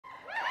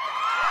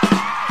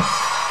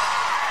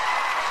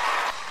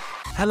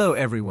Hello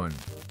everyone.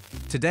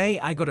 Today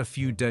I got a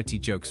few dirty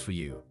jokes for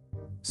you.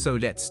 So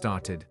let's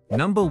start it.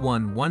 Number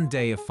 1. One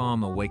day a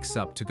farmer wakes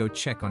up to go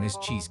check on his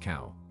cheese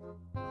cow.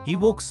 He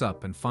walks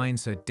up and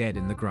finds her dead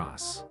in the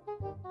grass.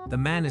 The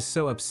man is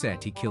so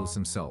upset he kills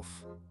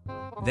himself.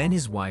 Then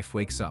his wife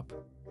wakes up.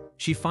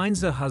 She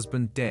finds her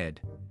husband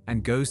dead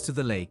and goes to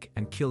the lake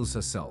and kills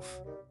herself.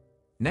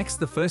 Next,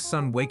 the first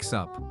son wakes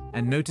up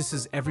and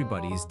notices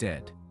everybody is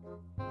dead.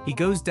 He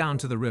goes down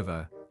to the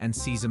river and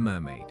sees a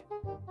mermaid.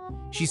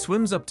 She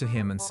swims up to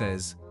him and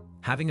says,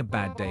 "Having a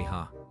bad day,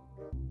 huh?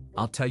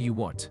 I'll tell you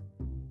what.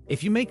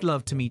 If you make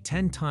love to me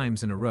 10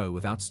 times in a row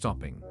without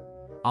stopping,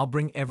 I'll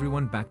bring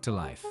everyone back to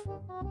life.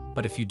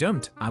 But if you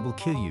don't, I will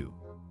kill you."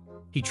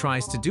 He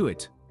tries to do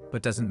it,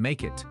 but doesn't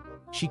make it.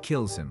 She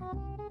kills him.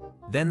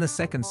 Then the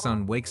second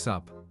son wakes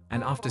up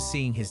and after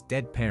seeing his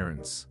dead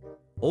parents,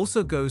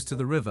 also goes to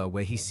the river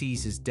where he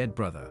sees his dead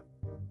brother.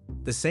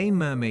 The same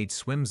mermaid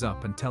swims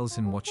up and tells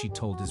him what she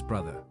told his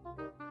brother.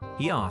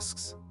 He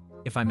asks,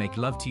 "If I make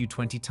love to you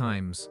 20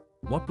 times,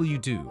 what will you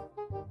do?"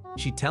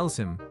 She tells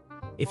him,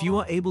 "If you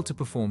are able to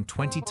perform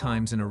 20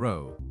 times in a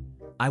row,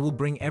 I will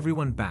bring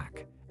everyone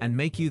back and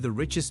make you the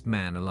richest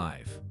man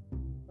alive."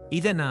 He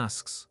then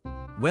asks,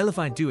 "Well, if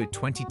I do it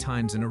 20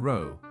 times in a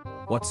row,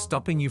 what's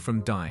stopping you from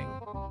dying?"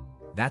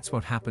 That's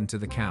what happened to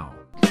the cow.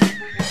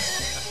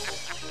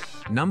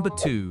 Number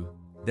 2.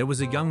 There was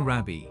a young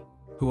rabbi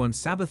who on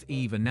Sabbath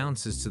Eve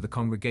announces to the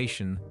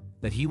congregation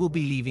that he will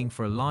be leaving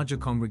for a larger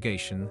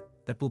congregation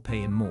that will pay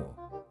him more.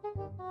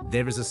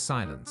 There is a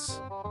silence.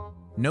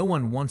 No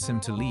one wants him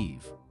to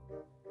leave.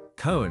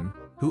 Cohen,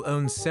 who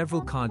owns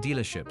several car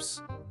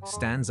dealerships,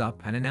 stands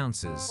up and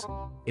announces,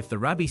 "If the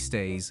rabbi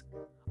stays,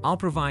 I'll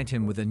provide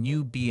him with a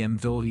new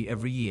BMW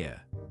every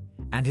year,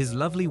 and his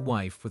lovely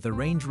wife with a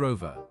Range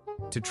Rover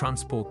to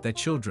transport their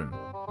children."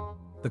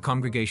 The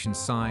congregation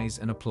sighs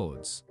and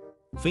applauds.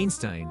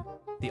 Feinstein,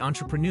 the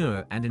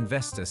entrepreneur and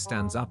investor,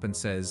 stands up and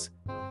says,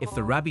 "If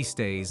the rabbi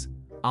stays,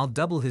 I'll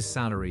double his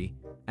salary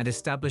and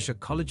establish a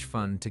college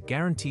fund to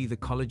guarantee the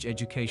college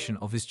education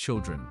of his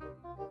children."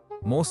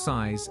 More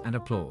sighs and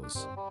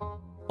applause.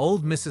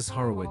 Old Mrs.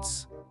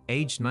 Horowitz,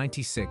 aged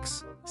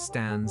 96,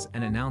 stands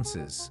and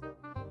announces,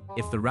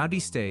 "If the rabbi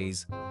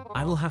stays,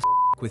 I will have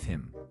with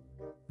him."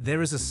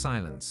 There is a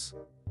silence.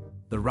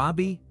 The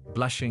rabbi,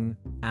 blushing,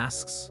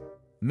 asks,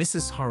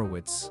 "Mrs.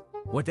 Horowitz,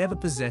 whatever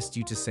possessed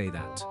you to say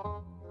that?"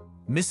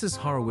 Mrs.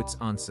 Horowitz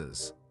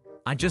answers,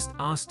 "I just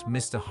asked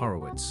Mr.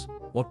 Horowitz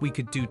what we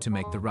could do to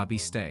make the rabbi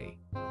stay."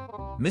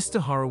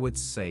 Mr.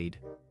 Horowitz said,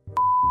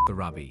 "The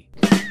rabbi."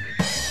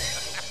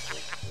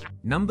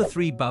 Number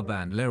 3.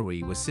 Bubba and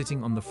Leroy were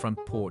sitting on the front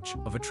porch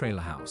of a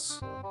trailer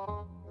house.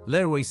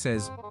 Leroy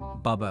says,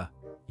 "Bubba,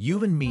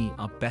 you and me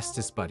are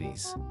bestest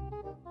buddies.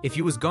 If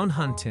you was gone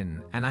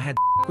hunting and I had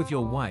with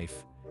your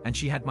wife and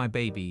she had my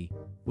baby,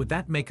 would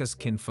that make us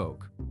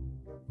kinfolk?"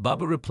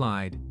 Bubba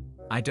replied,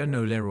 "I don't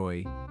know,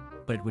 Leroy,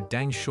 but it would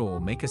dang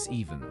sure make us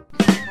even."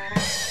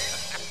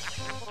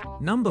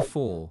 Number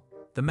 4.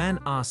 The man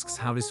asks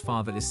how his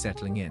father is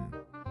settling in.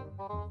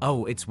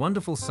 "Oh, it's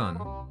wonderful,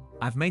 son.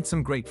 I've made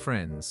some great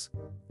friends.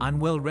 I'm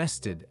well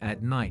rested, and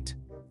at night,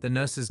 the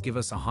nurses give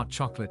us a hot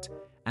chocolate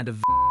and a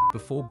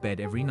before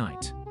bed every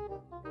night."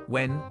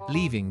 When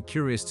leaving,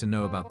 curious to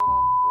know about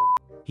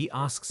he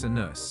asks a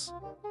nurse,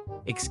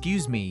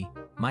 "Excuse me,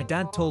 my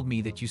dad told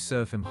me that you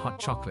serve him hot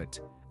chocolate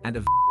and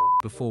a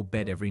before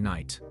bed every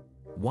night.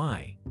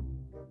 Why?"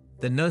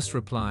 The nurse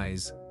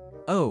replies,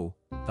 "Oh,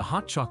 the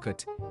hot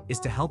chocolate is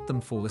to help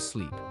them fall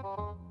asleep,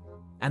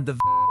 and the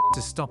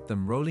to stop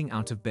them rolling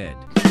out of bed."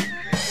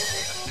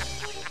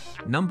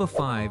 Number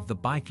 5. The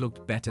bike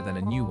looked better than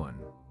a new one.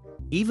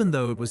 Even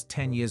though it was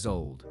 10 years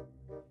old,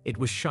 it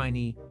was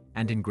shiny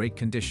and in great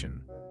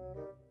condition.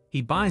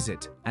 He buys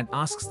it and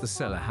asks the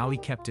seller how he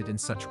kept it in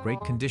such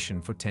great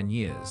condition for 10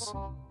 years.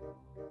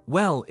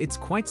 "Well, it's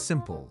quite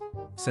simple,"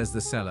 says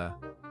the seller.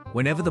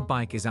 "Whenever the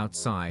bike is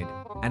outside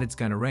and it's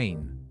gonna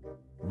rain,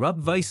 rub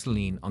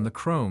Vaseline on the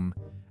chrome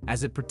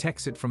as it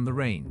protects it from the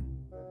rain."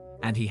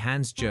 And he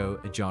hands Joe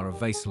a jar of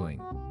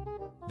Vaseline.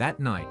 That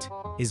night,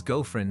 his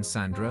girlfriend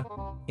Sandra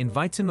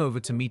invites him over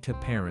to meet her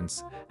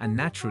parents, and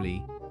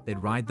naturally, they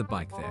ride the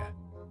bike there.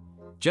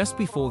 Just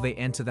before they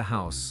enter the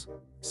house,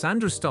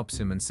 Sandra stops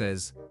him and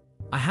says,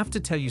 "I have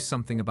to tell you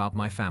something about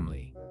my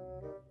family.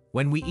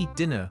 When we eat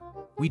dinner,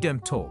 we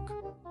don't talk.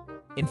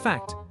 In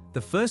fact,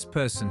 the first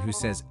person who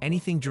says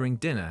anything during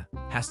dinner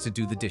has to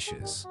do the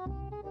dishes."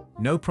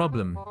 "No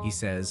problem," he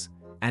says,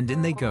 and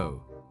in they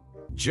go.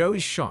 Joe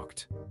is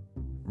shocked.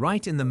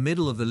 Right in the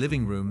middle of the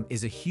living room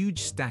is a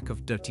huge stack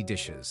of dirty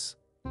dishes.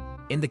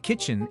 In the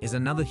kitchen is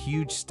another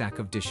huge stack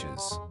of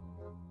dishes.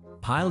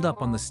 Piled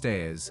up on the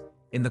stairs,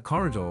 in the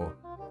corridor,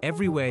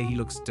 everywhere he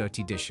looks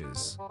dirty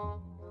dishes.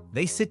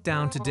 They sit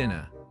down to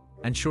dinner,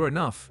 and sure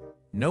enough,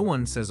 no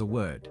one says a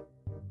word.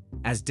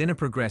 As dinner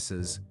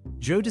progresses,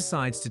 Joe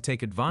decides to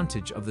take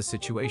advantage of the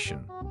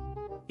situation.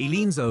 He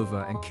leans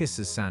over and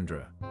kisses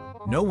Sandra.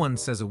 No one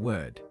says a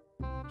word.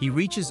 He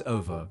reaches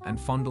over and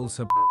fondles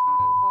her.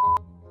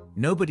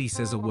 Nobody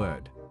says a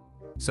word.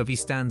 So he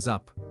stands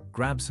up,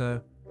 grabs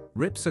her,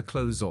 rips her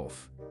clothes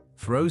off,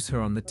 throws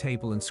her on the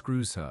table and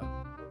screws her,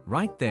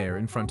 right there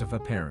in front of her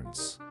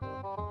parents.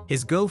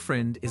 His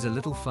girlfriend is a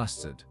little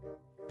flustered.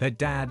 Her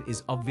dad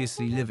is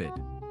obviously livid,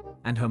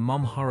 and her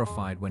mom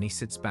horrified when he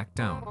sits back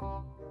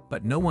down.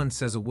 But no one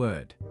says a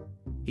word.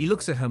 He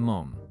looks at her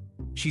mom.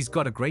 She's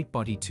got a great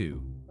body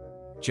too.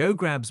 Joe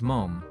grabs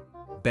mom,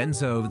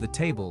 bends her over the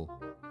table,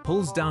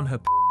 pulls down her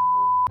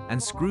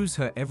and screws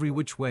her every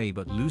which way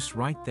but loose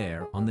right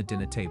there on the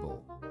dinner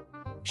table.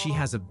 She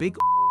has a big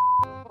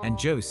and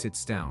Joe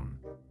sits down.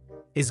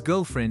 His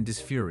girlfriend is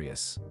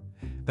furious.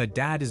 Her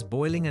dad is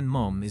boiling and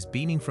mom is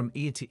beaming from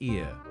ear to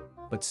ear,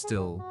 but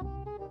still,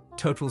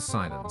 total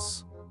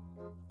silence.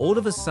 All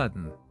of a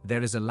sudden,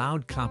 there is a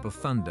loud clap of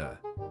thunder,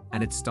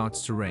 and it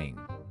starts to rain.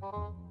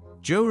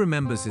 Joe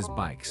remembers his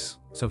bikes,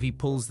 so he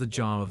pulls the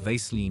jar of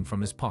Vaseline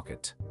from his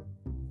pocket.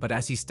 But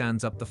as he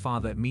stands up, the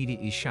father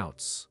immediately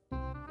shouts,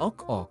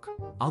 "Ok, ok,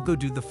 I'll go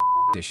do the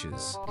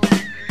dishes."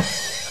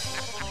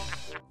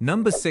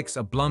 Number 6,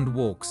 a blonde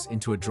walks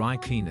into a dry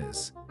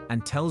cleaner's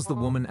and tells the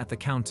woman at the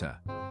counter,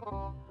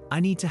 "I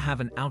need to have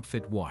an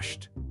outfit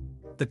washed."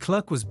 The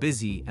clerk was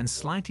busy and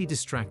slightly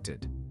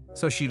distracted,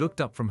 so she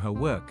looked up from her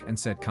work and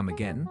said, "Come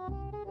again?"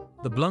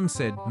 The blonde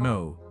said,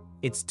 "No,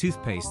 it's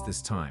toothpaste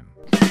this time."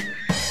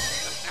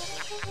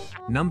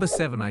 Number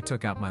 7, I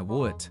took out my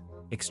wallet,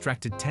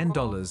 extracted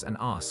 $10 and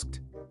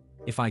asked,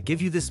 "If I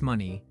give you this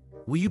money,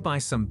 will you buy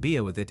some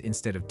beer with it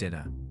instead of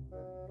dinner?"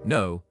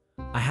 "No,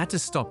 I had to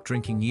stop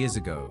drinking years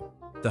ago,"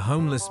 the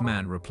homeless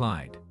man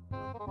replied.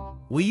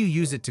 "Will you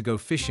use it to go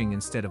fishing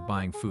instead of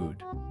buying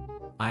food?"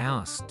 I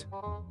asked.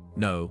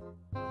 "No,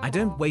 I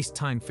don't waste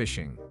time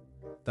fishing,"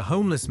 the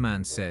homeless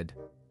man said.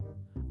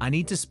 "I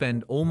need to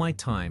spend all my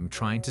time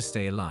trying to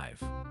stay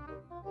alive."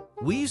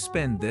 "Will you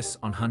spend this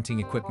on hunting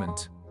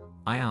equipment?"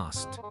 I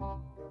asked.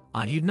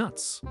 "Are you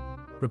nuts?"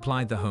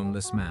 replied the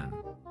homeless man.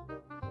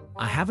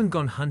 "I haven't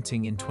gone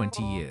hunting in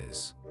 20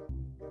 years.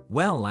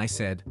 "Well," I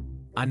said,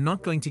 "I'm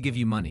not going to give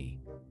you money.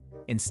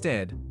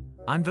 Instead,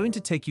 I'm going to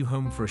take you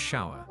home for a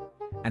shower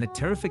and a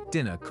terrific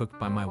dinner cooked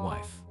by my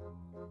wife."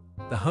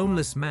 The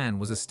homeless man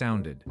was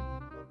astounded.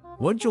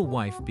 "Won't your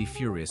wife be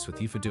furious with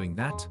you for doing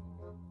that?"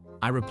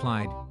 I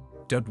replied,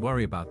 "Don't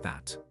worry about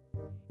that.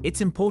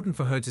 It's important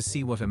for her to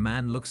see what a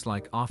man looks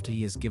like after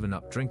he has given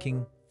up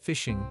drinking,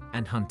 fishing,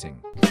 and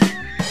hunting."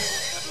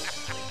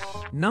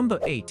 Number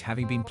 8,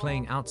 having been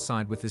playing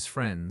outside with his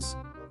friends,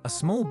 a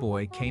small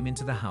boy came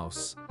into the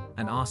house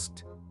and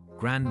asked,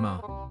 "Grandma,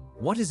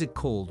 what is it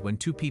called when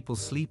two people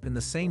sleep in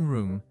the same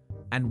room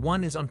and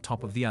one is on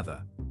top of the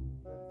other?"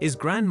 His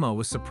grandma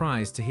was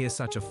surprised to hear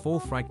such a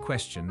forthright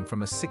question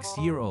from a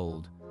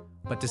 6-year-old,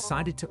 but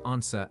decided to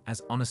answer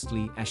as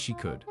honestly as she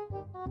could.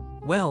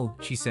 "Well,"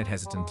 she said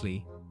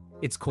hesitantly,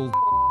 "it's called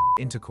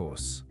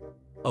intercourse."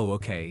 "Oh,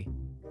 okay,"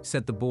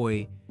 said the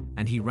boy,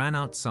 and he ran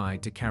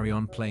outside to carry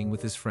on playing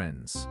with his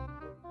friends.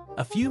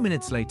 A few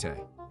minutes later,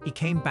 he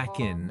came back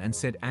in and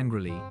said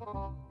angrily,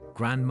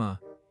 "Grandma,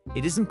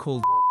 it isn't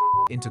called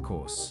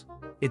intercourse.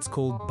 It's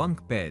called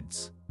bunk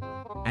beds.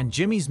 And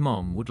Jimmy's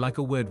mom would like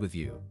a word with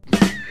you."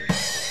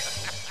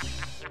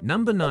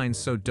 Number 9,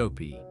 so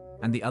Dopey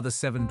and the other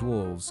 7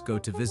 dwarves go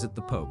to visit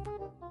the Pope.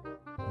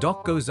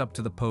 Doc goes up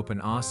to the Pope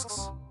and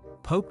asks,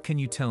 "Pope, can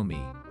you tell me,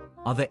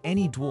 are there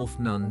any dwarf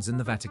nuns in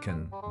the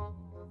Vatican?"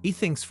 He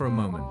thinks for a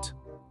moment.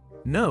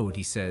 "No,"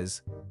 he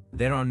says,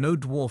 "there are no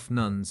dwarf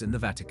nuns in the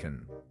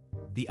Vatican."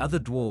 The other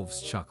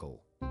dwarves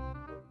chuckle.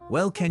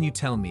 "Well, can you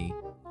tell me,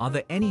 are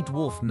there any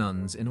dwarf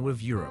nuns in all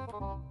of Europe?"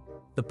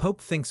 The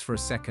Pope thinks for a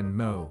second.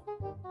 "No,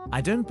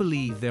 I don't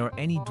believe there are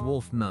any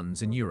dwarf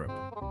nuns in Europe."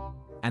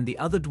 And the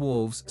other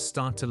dwarves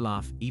start to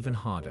laugh even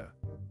harder.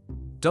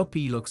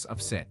 Dopey looks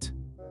upset.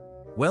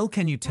 "Well,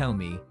 can you tell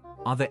me,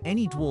 are there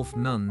any dwarf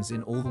nuns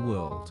in all the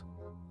world?"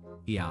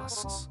 he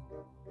asks.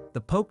 The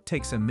Pope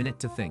takes a minute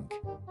to think.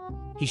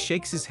 He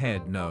shakes his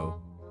head.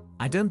 "No,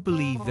 I don't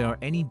believe there are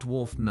any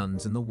dwarf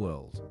nuns in the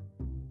world."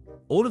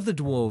 All of the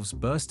dwarves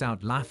burst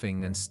out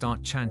laughing and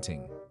start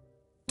chanting,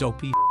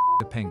 "Dopey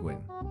the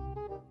penguin.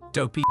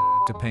 Dopey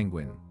the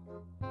penguin.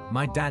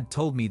 My dad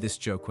told me this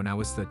joke when I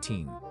was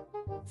 13.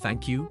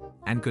 Thank you,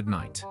 and good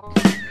night."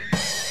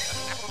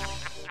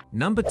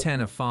 Number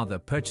 10, a father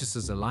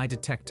purchases a lie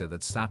detector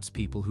that slaps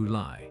people who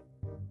lie.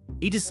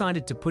 He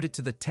decided to put it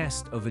to the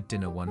test over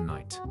dinner one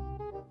night.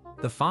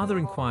 The father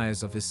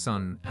inquires of his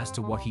son as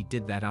to what he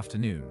did that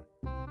afternoon.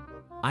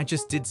 "I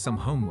just did some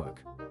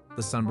homework,"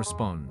 the son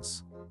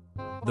responds.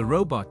 The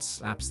robot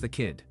slaps the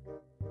kid.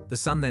 The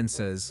son then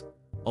says,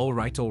 all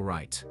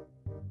right.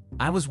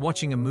 I was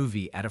watching a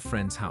movie at a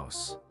friend's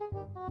house."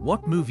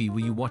 "What movie were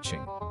you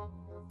watching?"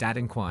 Dad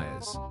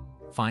inquires.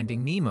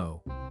 "Finding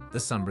Nemo," the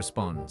son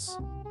responds.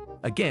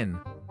 Again,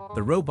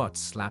 the robot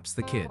slaps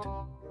the kid.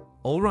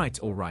 All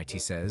right, he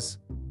says.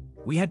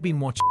 "We had been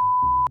watching."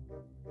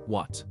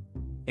 "What?"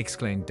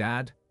 exclaimed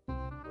Dad.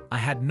 "I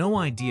had no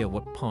idea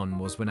what porn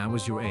was when I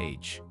was your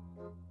age."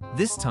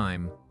 This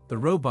time, the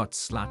robot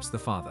slaps the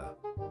father.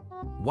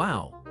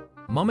 "Wow,"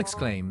 Mom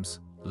exclaims,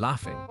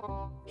 laughing.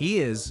 "He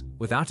is,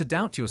 without a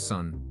doubt, your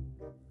son."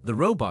 The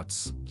robot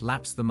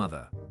slaps the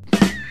mother.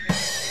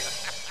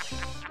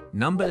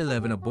 Number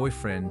 11. A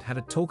boyfriend had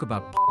a talk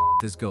about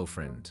with his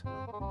girlfriend.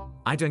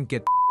 I don't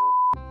get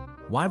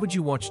why would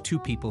you watch two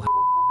people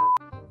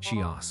she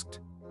asked.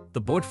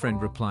 The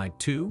boyfriend replied,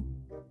 two?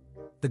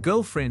 The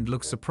girlfriend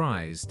looked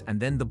surprised, and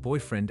then the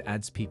boyfriend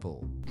adds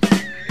people.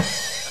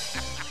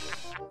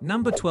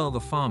 Number 12. A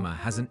farmer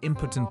has an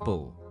impotent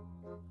bull.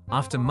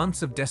 After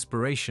months of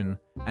desperation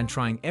and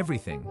trying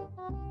everything,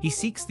 he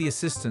seeks the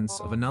assistance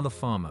of another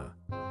farmer,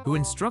 who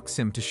instructs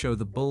him to show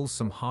the bull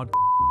some hard.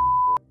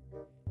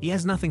 He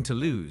has nothing to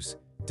lose,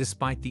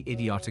 despite the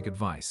idiotic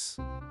advice.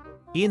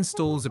 He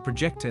installs a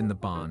projector in the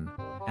barn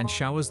and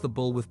showers the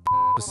bull with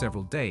for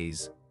several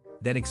days,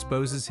 then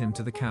exposes him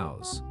to the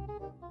cows.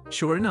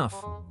 Sure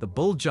enough, the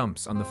bull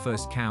jumps on the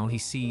first cow he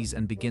sees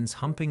and begins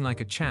humping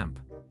like a champ,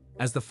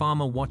 as the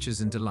farmer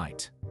watches in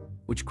delight,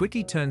 which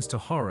quickly turns to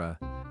horror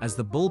as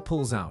the bull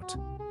pulls out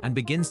and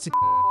begins to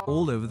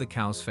all over the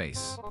cow's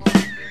face.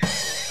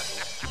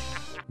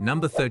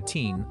 Number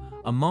 13.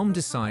 A mom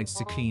decides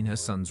to clean her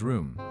son's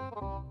room.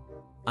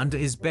 Under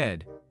his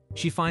bed,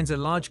 she finds a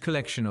large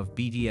collection of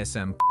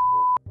BDSM.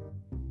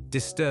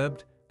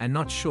 Disturbed and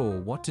not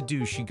sure what to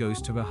do, she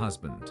goes to her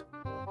husband.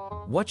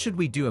 What should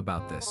we do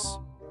about this?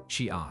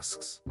 She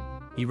asks.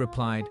 He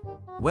replied,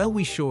 well,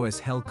 we sure as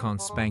hell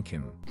can't spank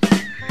him.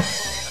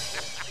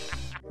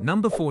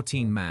 Number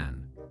 14.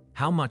 Man.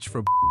 How much for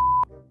a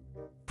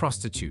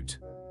prostitute?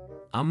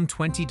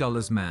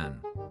 $20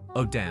 man.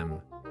 Oh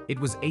damn, it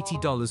was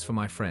 $80 for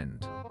my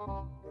friend.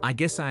 I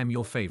guess I am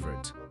your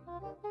favorite.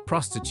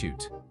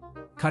 Prostitute.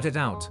 Cut it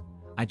out,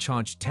 I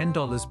charge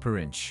 $10 per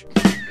inch.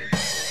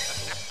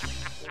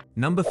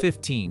 Number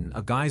 15.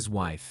 A guy's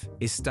wife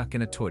is stuck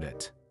in a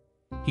toilet.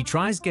 He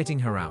tries getting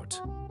her out.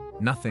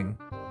 Nothing.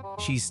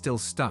 She's still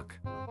stuck,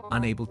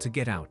 unable to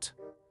get out.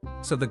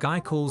 So the guy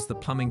calls the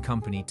plumbing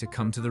company to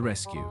come to the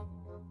rescue.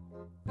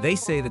 They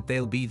say that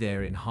they'll be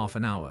there in half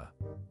an hour.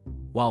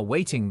 While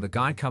waiting, the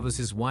guy covers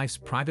his wife's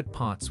private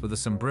parts with a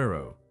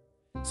sombrero,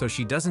 so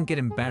she doesn't get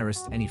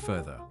embarrassed any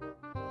further.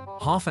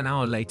 Half an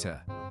hour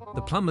later,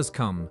 the plumbers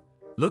come,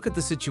 look at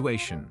the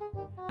situation,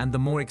 and the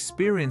more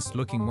experienced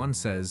looking one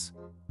says,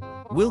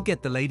 we'll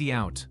get the lady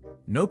out,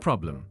 no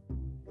problem.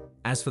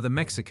 As for the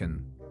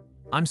Mexican,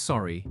 I'm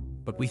sorry,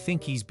 but we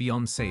think he's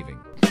beyond saving.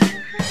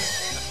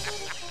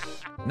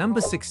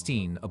 Number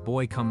 16. A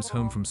boy comes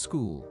home from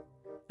school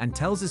and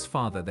tells his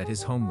father that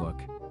his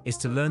homework is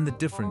to learn the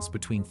difference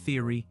between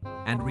theory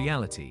and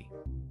reality.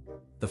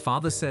 The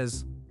father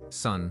says,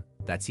 son,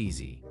 that's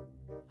easy.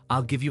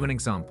 I'll give you an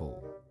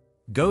example.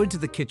 Go into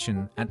the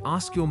kitchen and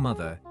ask your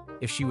mother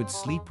if she would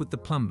sleep with the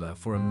plumber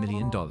for $1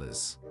 million.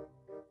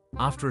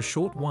 After a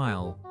short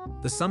while,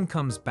 the son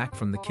comes back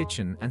from the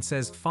kitchen and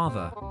says,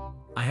 Father,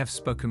 I have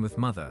spoken with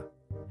mother,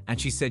 and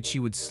she said she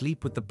would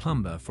sleep with the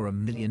plumber for $1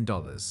 million.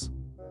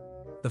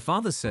 The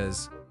father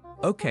says,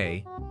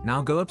 okay,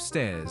 now go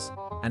upstairs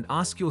and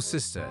ask your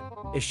sister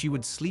if she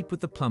would sleep with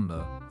the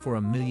plumber for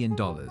 $1 million.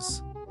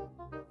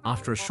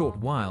 After a short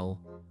while,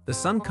 the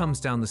son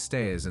comes down the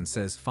stairs and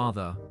says,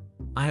 Father,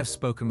 I have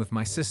spoken with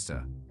my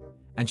sister,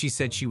 and she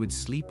said she would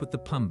sleep with the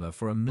plumber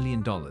for $1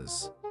 million.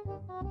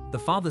 The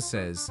father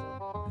says,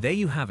 there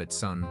you have it,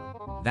 son.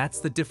 That's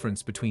the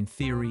difference between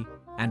theory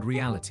and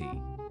reality.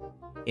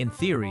 In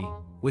theory,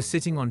 we're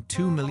sitting on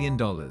 $2 million.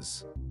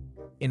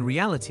 In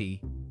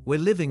reality, we're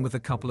living with a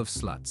couple of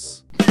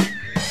sluts.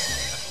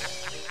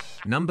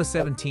 Number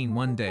 17.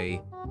 One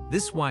day,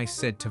 this wife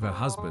said to her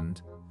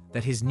husband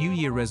that his New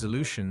Year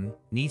resolution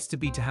needs to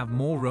be to have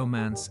more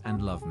romance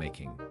and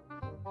lovemaking.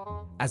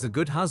 As a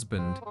good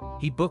husband,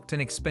 he booked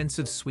an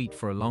expensive suite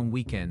for a long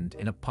weekend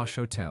in a posh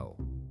hotel.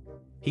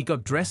 He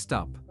got dressed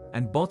up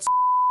and bought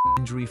some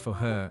lingerie for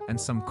her and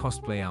some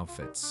cosplay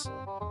outfits.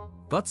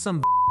 Got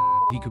some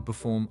he could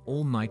perform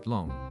all night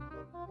long.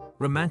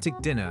 Romantic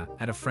dinner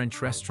at a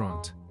French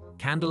restaurant,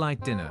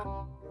 candlelight dinner,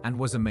 and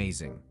was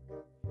amazing.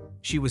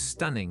 She was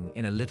stunning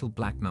in a little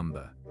black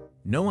number,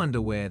 no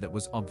underwear that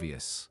was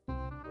obvious.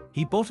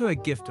 He bought her a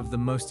gift of the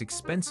most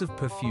expensive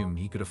perfume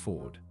he could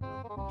afford.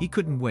 He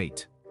couldn't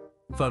wait.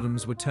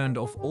 Photos were turned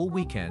off all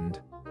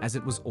weekend, as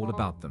it was all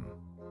about them.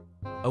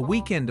 A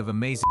weekend of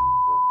amazing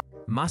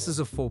masses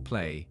of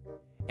foreplay,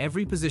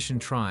 every position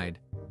tried.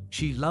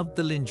 She loved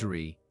the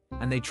lingerie,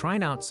 and they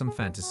tried out some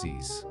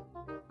fantasies.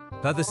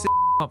 The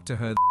up to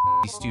her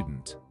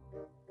student.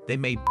 They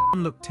made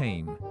look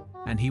tame,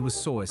 and he was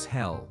sore as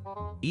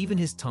hell. Even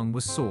his tongue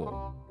was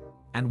sore.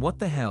 And what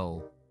the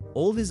hell?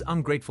 All his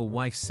ungrateful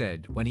wife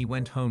said when he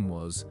went home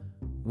was,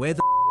 where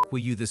the were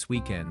you this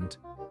weekend?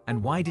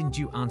 And why didn't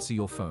you answer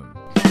your phone?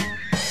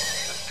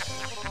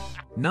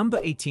 Number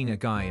 18. A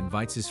guy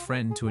invites his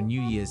friend to a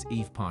New Year's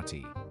Eve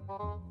party.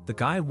 The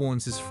guy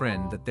warns his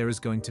friend that there is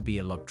going to be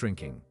a lot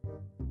drinking.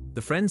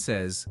 The friend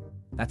says,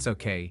 that's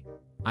okay,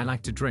 I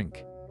like to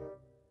drink.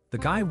 The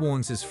guy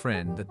warns his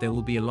friend that there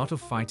will be a lot of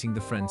fighting. The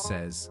friend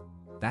says,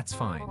 that's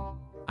fine,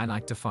 I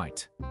like to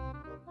fight.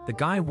 The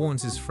guy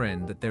warns his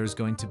friend that there is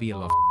going to be a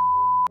lot.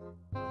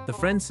 The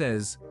friend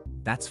says,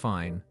 that's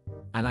fine,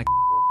 I like.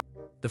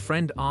 The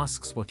friend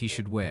asks what he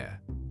should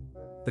wear.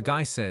 The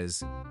guy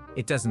says,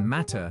 "It doesn't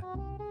matter,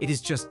 it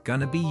is just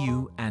gonna be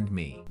you and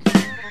me."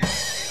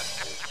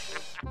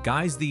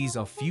 Guys, these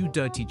are few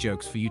dirty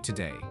jokes for you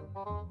today.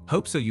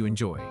 Hope so you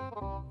enjoy.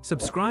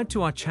 Subscribe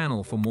to our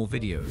channel for more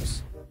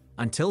videos.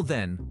 Until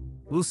then,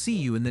 we'll see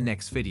you in the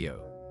next video.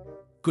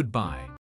 Goodbye.